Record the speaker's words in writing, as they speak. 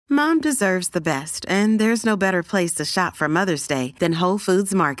Mom deserves the best, and there's no better place to shop for Mother's Day than Whole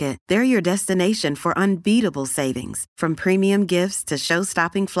Foods Market. They're your destination for unbeatable savings, from premium gifts to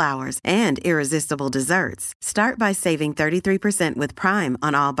show-stopping flowers and irresistible desserts. Start by saving 33% with Prime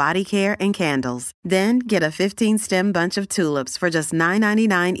on all body care and candles. Then get a 15-stem bunch of tulips for just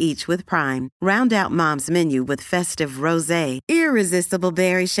 $9.99 each with Prime. Round out Mom's menu with festive rosé, irresistible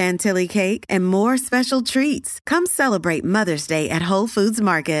berry chantilly cake, and more special treats. Come celebrate Mother's Day at Whole Foods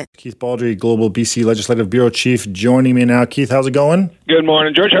Market. Keith Baldrey, Global BC Legislative Bureau Chief, joining me now. Keith, how's it going? Good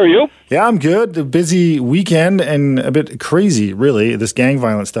morning, George. How are you? Yeah, I'm good. A busy weekend and a bit crazy, really. This gang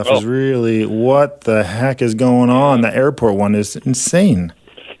violence stuff is really, what the heck is going on? The airport one is insane.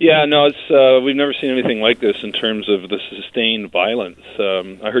 Yeah, no, it's we've never seen anything like this in terms of the sustained violence.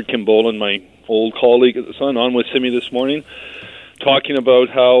 I heard Kim Boland, my old colleague at the Sun, on with Simi this morning, talking about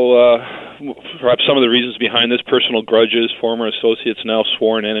how perhaps some of the reasons behind this, personal grudges, former associates, now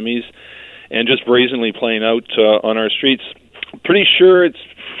sworn enemies, and just brazenly playing out on our streets. Pretty sure it's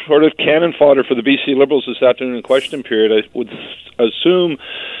sort of cannon fodder for the BC Liberals this afternoon in question period. I would assume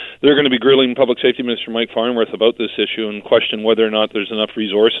they're going to be grilling Public Safety Minister Mike Farnworth about this issue and question whether or not there's enough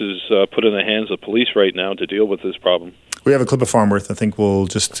resources put in the hands of police right now to deal with this problem. We have a clip of Farnworth. I think we'll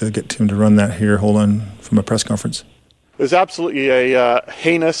just get Tim to run that here. Hold on, from a press conference. It was absolutely a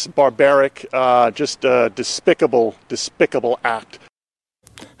heinous, barbaric, just a despicable act.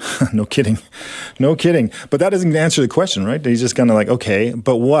 No kidding. But that doesn't answer the question, right? He's just kind of like, okay,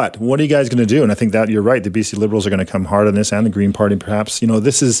 but what? What are you guys going to do? And I think that you're right. The BC Liberals are going to come hard on this, and the Green Party perhaps.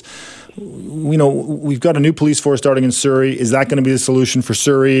 This is, we've got a new police force starting in Surrey. Is that going to be the solution for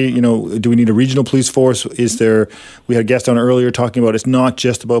Surrey? Do we need a regional police force? We had a guest on earlier talking about it's not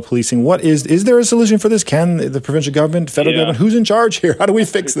just about policing. Is there a solution for this? Can the provincial government, federal government, who's in charge here? How do we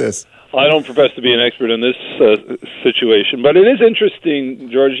fix this? I don't profess to be an expert in this situation, but it is interesting,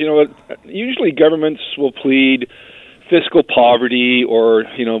 George. Usually governments will plead fiscal poverty or,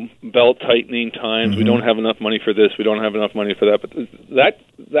 belt-tightening times. Mm-hmm. We don't have enough money for this. We don't have enough money for that. But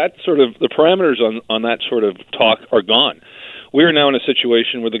that sort of, the parameters on that sort of talk are gone. We are now in a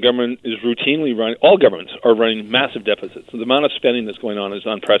situation where the government is routinely running, all governments are running massive deficits. The amount of spending that's going on is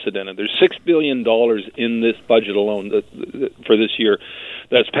unprecedented. There's $6 billion in this budget alone for this year.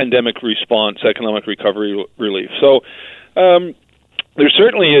 That's pandemic response, economic recovery relief. So there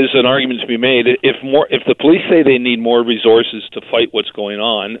certainly is an argument to be made. If the police say they need more resources to fight what's going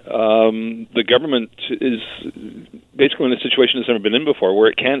on, the government is basically in a situation it's never been in before, where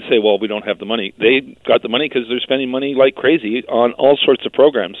it can't say, well, we don't have the money. They got the money because they're spending money like crazy on all sorts of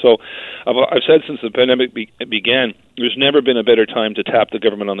programs. So I've said since the pandemic began, there's never been a better time to tap the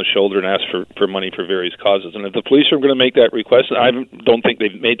government on the shoulder and ask for money for various causes. And if the police are going to make that request, I don't think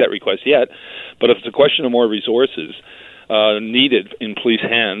they've made that request yet, but if it's a question of more resources needed in police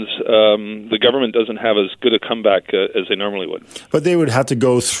hands, the government doesn't have as good a comeback as they normally would. But they would have to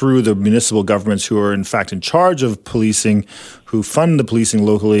go through the municipal governments who are in fact in charge of policing, who fund the policing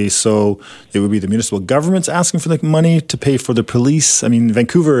locally. So it would be the municipal governments asking for the money to pay for the police. I mean,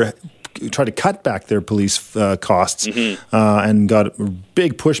 Vancouver tried to cut back their police costs and got a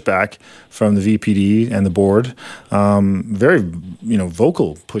big pushback from the VPD and the board. Very,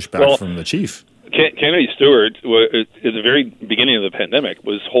 vocal pushback from the chief. Kennedy Stewart, at the very beginning of the pandemic,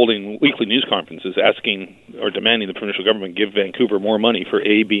 was holding weekly news conferences asking or demanding the provincial government give Vancouver more money for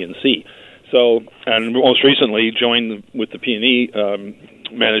A, B, and C. So, and most recently joined with the P&E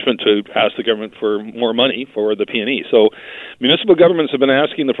management to ask the government for more money for the P&E. So municipal governments have been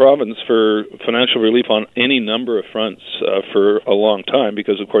asking the province for financial relief on any number of fronts for a long time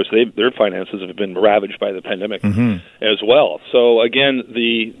because, of course, their finances have been ravaged by the pandemic as well. So, again,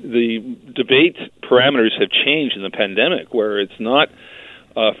 the debate parameters have changed in the pandemic where it's not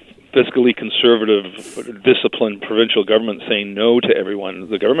fiscally conservative, disciplined provincial government saying no to everyone.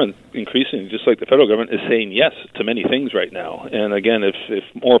 The government, increasingly, just like the federal government, is saying yes to many things right now. And again, if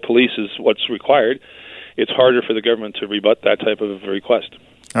more police is what's required, it's harder for the government to rebut that type of request.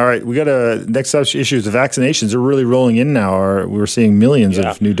 All right, we got next issue is the vaccinations are really rolling in now. We're seeing millions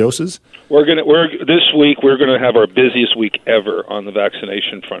of new doses. This week we're going to have our busiest week ever on the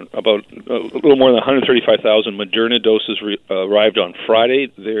vaccination front. About a little more than 135,000 Moderna doses arrived on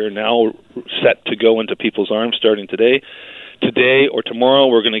Friday. They're now set to go into people's arms starting today. Today or tomorrow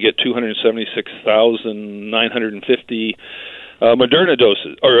we're going to get 276,950 Moderna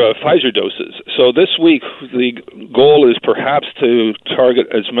doses or Pfizer doses. So this week, the goal is perhaps to target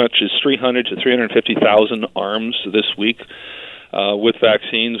as much as 300 to 350,000 arms this week with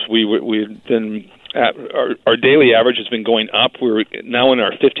vaccines. We've been our daily average has been going up. We're now in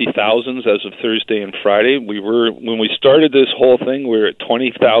our 50,000s as of Thursday and Friday. When we started this whole thing, we were at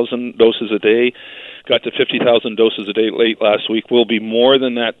 20,000 doses a day. Got to 50,000 doses a day late last week. We'll be more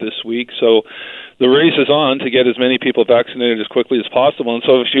than that this week. So the race is on to get as many people vaccinated as quickly as possible. And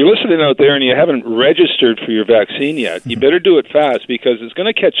so if you're listening out there and you haven't registered for your vaccine yet, you better do it fast, because it's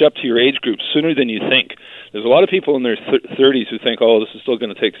going to catch up to your age group sooner than you think. There's a lot of people in their 30s who think, oh, this is still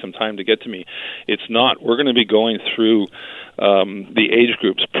going to take some time to get to me. It's not. We're going to be going through the age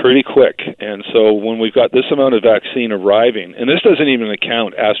groups pretty quick. And so when we've got this amount of vaccine arriving, and this doesn't even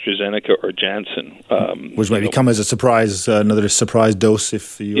account AstraZeneca or Janssen. Which might become as a surprise, another surprise dose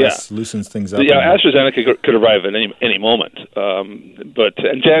if the U.S. loosens things up. Yeah, AstraZeneca could arrive at any moment.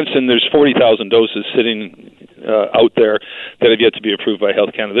 And Janssen, there's 40,000 doses sitting out there that have yet to be approved by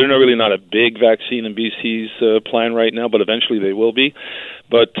Health Canada. They're really not a big vaccine in BC's plan right now, but eventually they will be.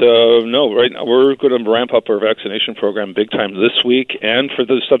 But no, right now we're going to ramp up our vaccination program big time this week and for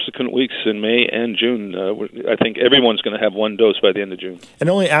the subsequent weeks in May and June. I think everyone's going to have one dose by the end of June. And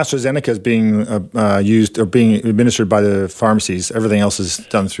only AstraZeneca is being used or being administered by the pharmacies. Everything else is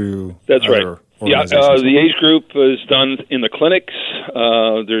done through. That's right. Yeah, the age group is done in the clinics.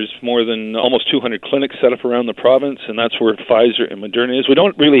 There's more than almost 200 clinics set up around the province, and that's where Pfizer and Moderna is. We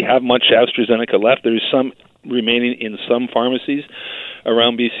don't really have much AstraZeneca left. There's some remaining in some pharmacies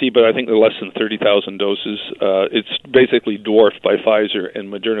around BC, but I think they're less than 30,000 doses. It's basically dwarfed by Pfizer and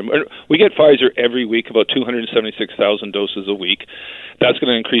Moderna. We get Pfizer every week, about 276,000 doses a week. That's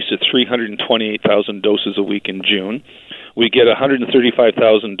going to increase to 328,000 doses a week in June. We get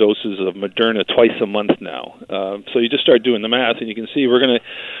 135,000 doses of Moderna twice a month now. So you just start doing the math, and you can see we're going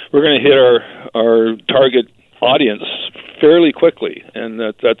to hit our target audience fairly quickly, and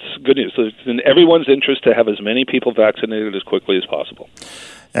that's good news. So it's in everyone's interest to have as many people vaccinated as quickly as possible.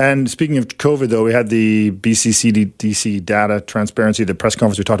 And speaking of COVID, though, we had the BCCDC data transparency, the press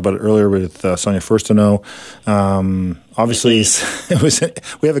conference we talked about it earlier with Sonia Furstenau. Obviously,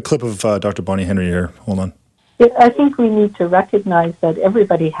 we have a clip of Dr. Bonnie Henry here. Hold on. I think we need to recognize that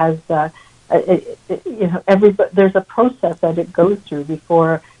everybody has, there's a process that it goes through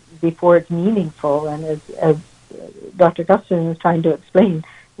before it's meaningful. And as Dr. Gustin was trying to explain,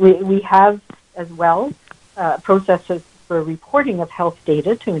 we have as well processes for reporting of health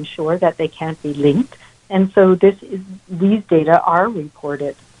data to ensure that they can't be linked. And so these data are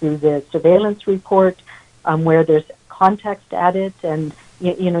reported through the surveillance report, where there's context added, and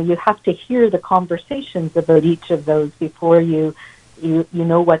you have to hear the conversations about each of those before you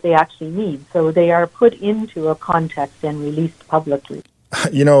know what they actually mean. So they are put into a context and released publicly.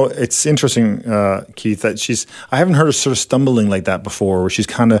 It's interesting, Keith, that I haven't heard her sort of stumbling like that before, where she's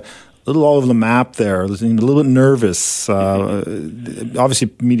kind of a little all over the map there, a little bit nervous. Obviously,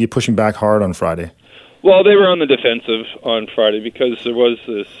 media pushing back hard on Friday. Well, they were on the defensive on Friday because there was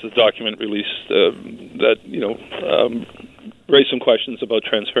this document released that, raised some questions about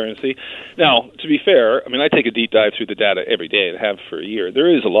transparency. Now, to be fair, I take a deep dive through the data every day and have for a year.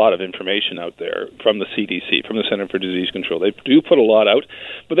 There is a lot of information out there from the CDC, from the Center for Disease Control. They do put a lot out,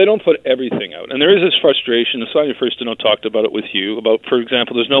 but they don't put everything out. And there is this frustration. Sonia Furstenau talked about it with you, about, for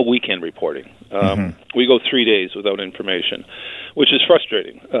example, there's no weekend reporting. We go 3 days without information, which is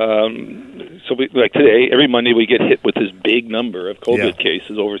frustrating. So like today, every Monday we get hit with this big number of COVID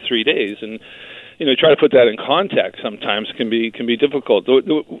cases over 3 days, and try to put that in context sometimes can be difficult.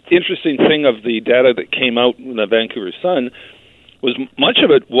 The interesting thing of the data that came out in the Vancouver Sun was much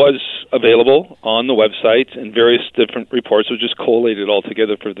of it was available on the website, and various different reports were just collated all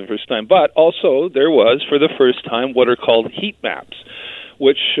together for the first time. But also there was, for the first time, what are called heat maps,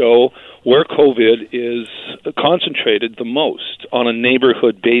 which show where COVID is concentrated the most on a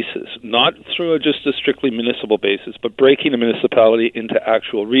neighborhood basis, not through just a strictly municipal basis, but breaking a municipality into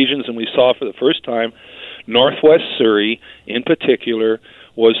actual regions. And we saw for the first time, Northwest Surrey in particular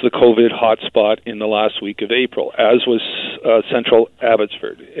was the COVID hotspot in the last week of April, as was central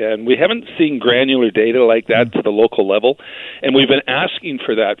Abbotsford. And we haven't seen granular data like that to the local level, and we've been asking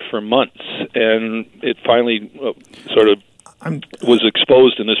for that for months, and it finally was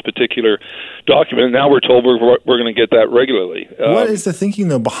exposed in this particular document, and now we're told we're going to get that regularly. What is the thinking,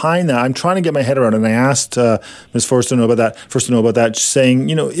 though, behind that? I'm trying to get my head around it, and I asked Ms. Furstenau about that, saying,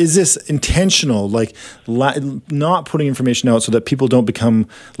 is this intentional, like not putting information out so that people don't become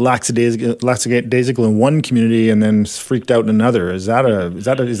lackadaisical in one community and then freaked out in another? Is that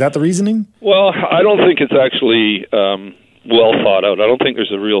the reasoning? Well, I don't think it's actually well thought out. I don't think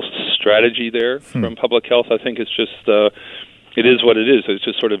there's a real strategy there from public health. I think it's just it is what it is. It's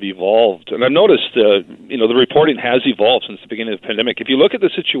just sort of evolved. And I've noticed, the reporting has evolved since the beginning of the pandemic. If you look at the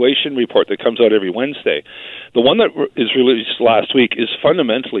situation report that comes out every Wednesday, the one that is released last week is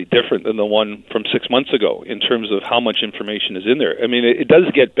fundamentally different than the one from 6 months ago in terms of how much information is in there. I mean, it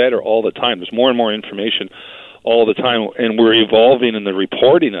does get better all the time. There's more and more information all the time, and we're evolving in the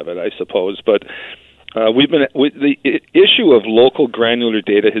reporting of it, I suppose. But the issue of local granular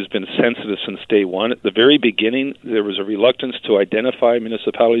data has been sensitive since day one. At the very beginning, there was a reluctance to identify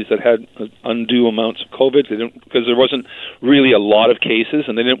municipalities that had undue amounts of COVID because there wasn't really a lot of cases,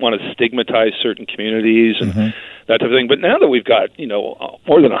 and they didn't want to stigmatize certain communities and that type of thing. But now that we've got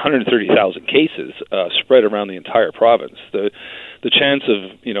more than 130,000 cases spread around the entire province, the chance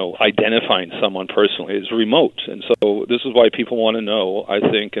of identifying someone personally is remote, and so this is why people want to know, I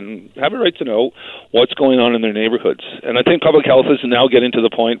think, and have a right to know what's going on in their neighborhoods. And I think public health is now getting to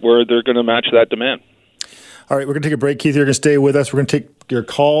the point where they're going to match that demand. All right, we're going to take a break. Keith, you're going to stay with us. We're going to take your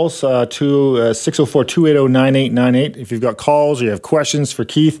calls to 604-280-9898. If you've got calls or you have questions for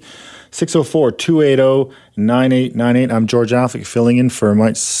Keith, 604-280-9898. I'm George Affleck, filling in for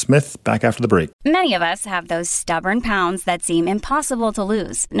Mike Smith. Back after the break. Many of us have those stubborn pounds that seem impossible to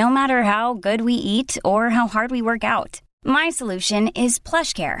lose, no matter how good we eat or how hard we work out. My solution is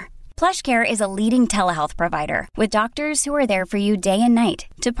PlushCare. PlushCare is a leading telehealth provider with doctors who are there for you day and night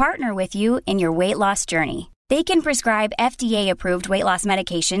to partner with you in your weight loss journey. They can prescribe FDA-approved weight loss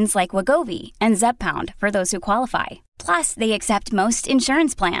medications like Wegovy and Zepbound for those who qualify. Plus, they accept most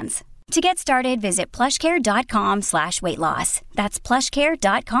insurance plans. To get started, visit plushcare.com/weightloss. That's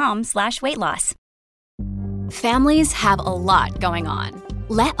plushcare.com/weightloss. Families have a lot going on.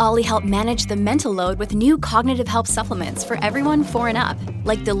 Let Ollie help manage the mental load with new cognitive help supplements for everyone 4 and up,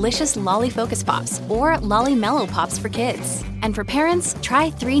 like delicious Lolly Focus Pops or Lolly Mellow Pops for kids. And for parents, try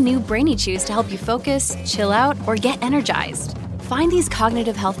 3 new Brainy Chews to help you focus, chill out, or get energized. Find these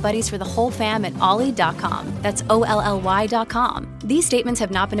cognitive health buddies for the whole fam at ollie.com. That's OLLY.com. These statements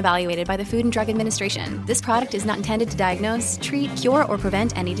have not been evaluated by the Food and Drug Administration. This product is not intended to diagnose, treat, cure, or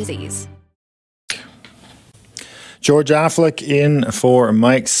prevent any disease. George Affleck in for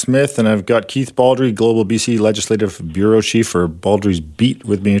Mike Smith, and I've got Keith Baldrey, Global BC Legislative Bureau Chief for Baldrey's Beat,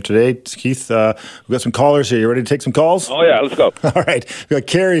 with me today. Keith, we've got some callers here. You ready to take some calls? Oh, yeah, let's go. All right. We've got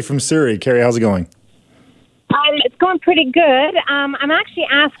Carrie from Surrey. Carrie, how's it going? It's going pretty good. I'm actually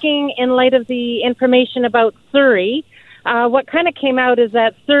asking, in light of the information about Surrey, what kind of came out is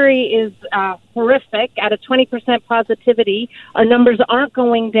that Surrey is horrific at a 20% positivity. Our numbers aren't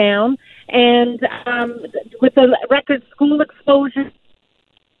going down. And with the record school exposure,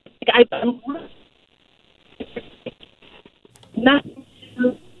 nothing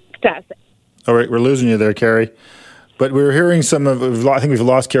to us. All right, we're losing you there, Carrie. But we were hearing some of, I think we've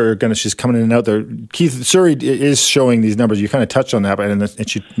lost Carrie. She's coming in and out there. Keith, Surrey is showing these numbers. You kind of touched on that, and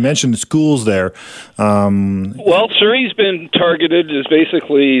she mentioned schools there. Well, Surrey's been targeted as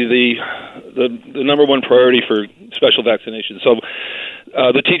basically the number one priority for special vaccinations. So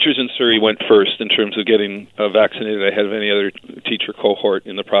the teachers in Surrey went first in terms of getting vaccinated ahead of any other teacher cohort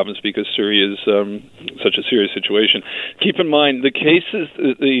in the province because Surrey is such a serious situation. Keep in mind, the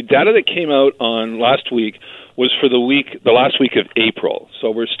data that came out on last week was for the last week of April.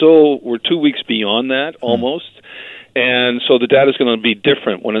 So we're 2 weeks beyond that almost. And so the data is going to be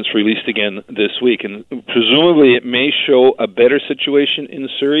different when it's released again this week. And presumably it may show a better situation in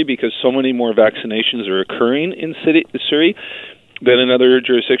Surrey because so many more vaccinations are occurring in Surrey than in other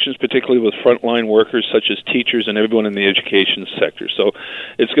jurisdictions, particularly with frontline workers such as teachers and everyone in the education sector. So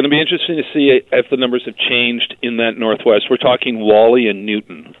it's going to be interesting to see if the numbers have changed in that northwest. We're talking Whalley and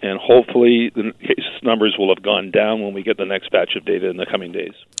Newton, and hopefully the case numbers will have gone down when we get the next batch of data in the coming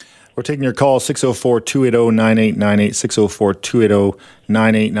days. We're taking your call, 604-280-9898,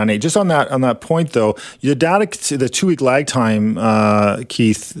 604-280-9898. Just on that point, though, the data, the 2-week lag time,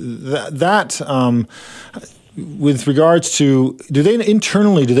 Keith, with regards to, do they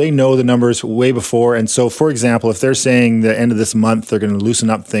know the numbers way before? And so, for example, if they're saying the end of this month they're going to loosen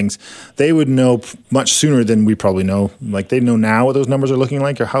up things, they would know much sooner than we probably know. Like, they know now what those numbers are looking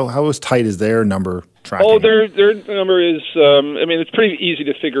like, or how tight is their number tracking? Oh, their number is, it's pretty easy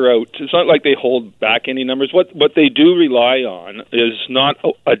to figure out. It's not like they hold back any numbers. What they do rely on is not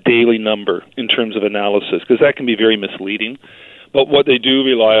a daily number in terms of analysis, because that can be very misleading. But what they do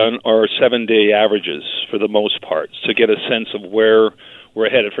rely on are 7-day averages for the most part to get a sense of where we're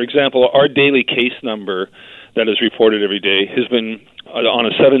headed. For example, our daily case number that is reported every day has been, on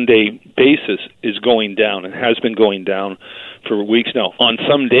a 7-day basis, is going down and has been going down for weeks now. On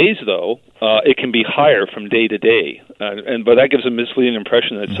some days, though, it can be higher from day to day, but that gives a misleading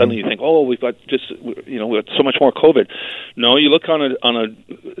impression that suddenly you think, oh, we've got we got so much more COVID. No, you look on a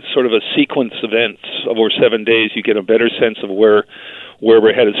sort of a sequence of events over 7 days, you get a better sense of where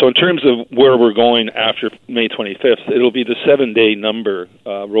we're headed. So in terms of where we're going after May 25th, it'll be the 7-day number,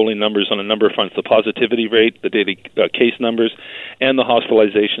 rolling numbers on a number of fronts, the positivity rate, the daily case numbers, and the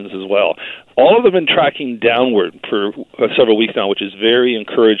hospitalizations as well. All of them have been tracking downward for several weeks now, which is very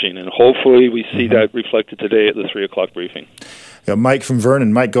encouraging, and hopefully we see that reflected today at the 3 o'clock briefing. Yeah, Mike from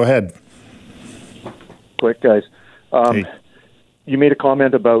Vernon. Mike, go ahead. Quick, guys. Hey. You made a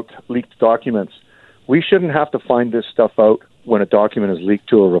comment about leaked documents. We shouldn't have to find this stuff out when a document is leaked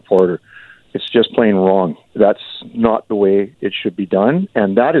to a reporter. It's just plain wrong. That's not the way it should be done,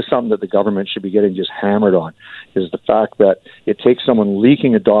 and that is something that the government should be getting just hammered on, is the fact that it takes someone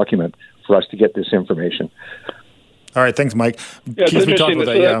leaking a document for us to get this information. All right, thanks, Mike. Yeah, it's interesting.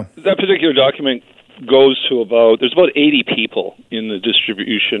 That particular document goes to there's about 80 people in the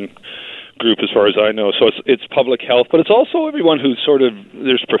distribution group as far as I know, so it's public health, but it's also everyone who's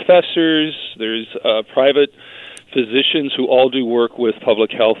there's professors, there's private physicians who all do work with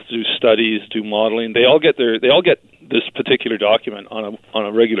public health, do studies, do modeling. They all get this particular document on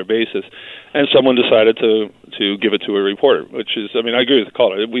a regular basis, and someone decided to give it to a reporter, which is, I agree with the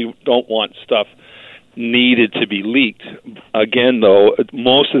caller. We don't want stuff needed to be leaked. Again, though,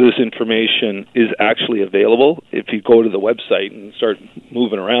 most of this information is actually available. If you go to the website and start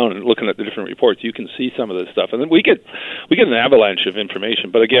moving around and looking at the different reports, you can see some of this stuff. And then we get an avalanche of information.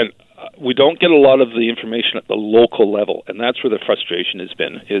 But again, we don't get a lot of the information at the local level, and that's where the frustration has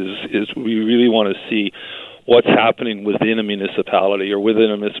been. Is we really want to see what's happening within a municipality or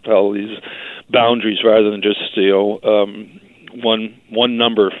within a municipality's boundaries, rather than just one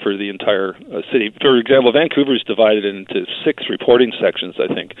number for the entire city. For example, Vancouver is divided into 6 reporting sections,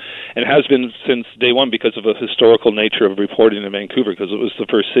 I think, and has been since day one because of a historical nature of reporting in Vancouver, because it was the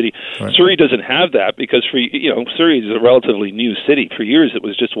first city. Right. Surrey doesn't have that because Surrey is a relatively new city. For years, it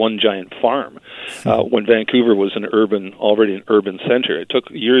was just one giant farm. When Vancouver was already an urban center, it took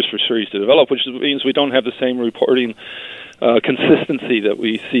years for Surrey to develop, which means we don't have the same reporting consistency that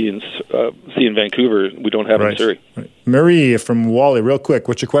we see in Vancouver. We don't have in Surrey. Right. Marie from Wally, real quick,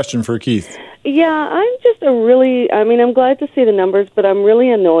 what's your question for Keith? Yeah, I'm just I'm glad to see the numbers, but I'm really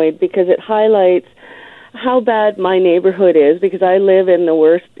annoyed because it highlights how bad my neighborhood is, because I live in the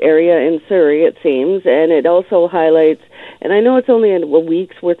worst area in Surrey, it seems, and it also highlights, and I know it's only a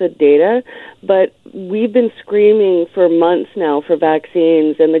week's worth of data, but we've been screaming for months now for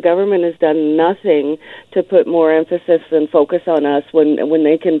vaccines, and the government has done nothing to put more emphasis and focus on us when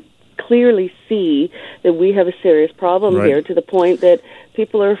they can clearly see that we have a serious problem here, to the point that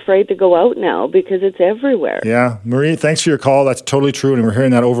people are afraid to go out now because it's everywhere. Yeah. Marie, thanks for your call. That's totally true, and we're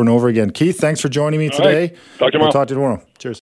hearing that over and over again. Keith, thanks for joining me today. Talk tomorrow. We'll talk to you tomorrow. Cheers.